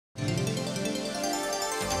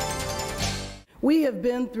We have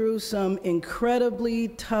been through some incredibly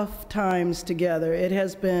tough times together. It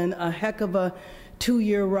has been a heck of a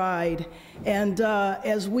two-year ride. And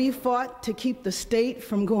as we fought to keep the state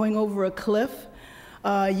from going over a cliff,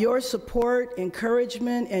 your support,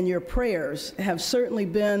 encouragement, and your prayers have certainly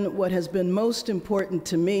been what has been most important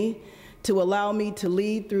to me, to allow me to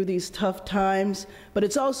lead through these tough times. But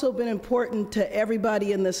it's also been important to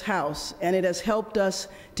everybody in this House, and it has helped us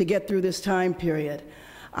to get through this time period.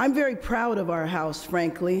 I'm very proud of our House,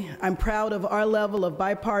 frankly. I'm proud of our level of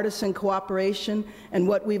bipartisan cooperation and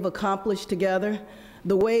what we've accomplished together,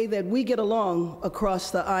 the way that we get along across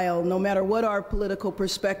the aisle, no matter what our political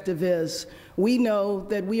perspective is. We know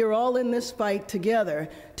that we are all in this fight together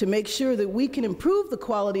to make sure that we can improve the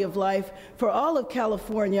quality of life for all of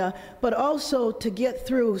California, but also to get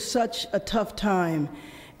through such a tough time.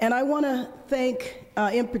 And I want to thank,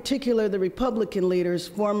 in particular, the Republican leaders,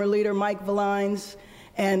 former leader Mike Valines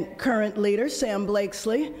and current leader Sam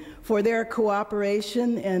Blakesley, for their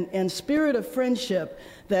cooperation and spirit of friendship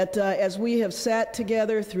that as we have sat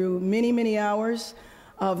together through many, many hours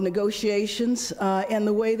of negotiations and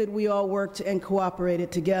the way that we all worked and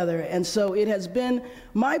cooperated together. And so it has been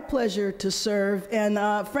my pleasure to serve, and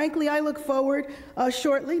frankly, I look forward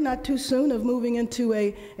shortly, not too soon, of moving into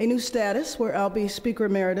a new status where I'll be Speaker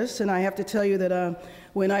Emeritus. And I have to tell you that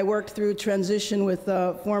when I worked through transition with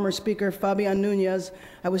former Speaker Fabian Nunez,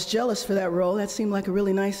 I was jealous for that role. That seemed like a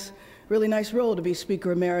really nice role to be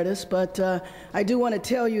Speaker Emeritus. But I do want to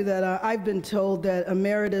tell you that I've been told that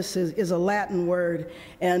emeritus is a Latin word.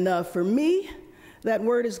 And for me, that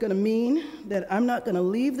word is going to mean that I'm not going to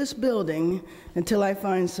leave this building until I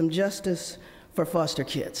find some justice for foster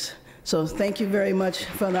kids. So thank you very much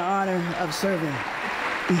for the honor of serving.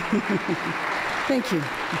 Thank you.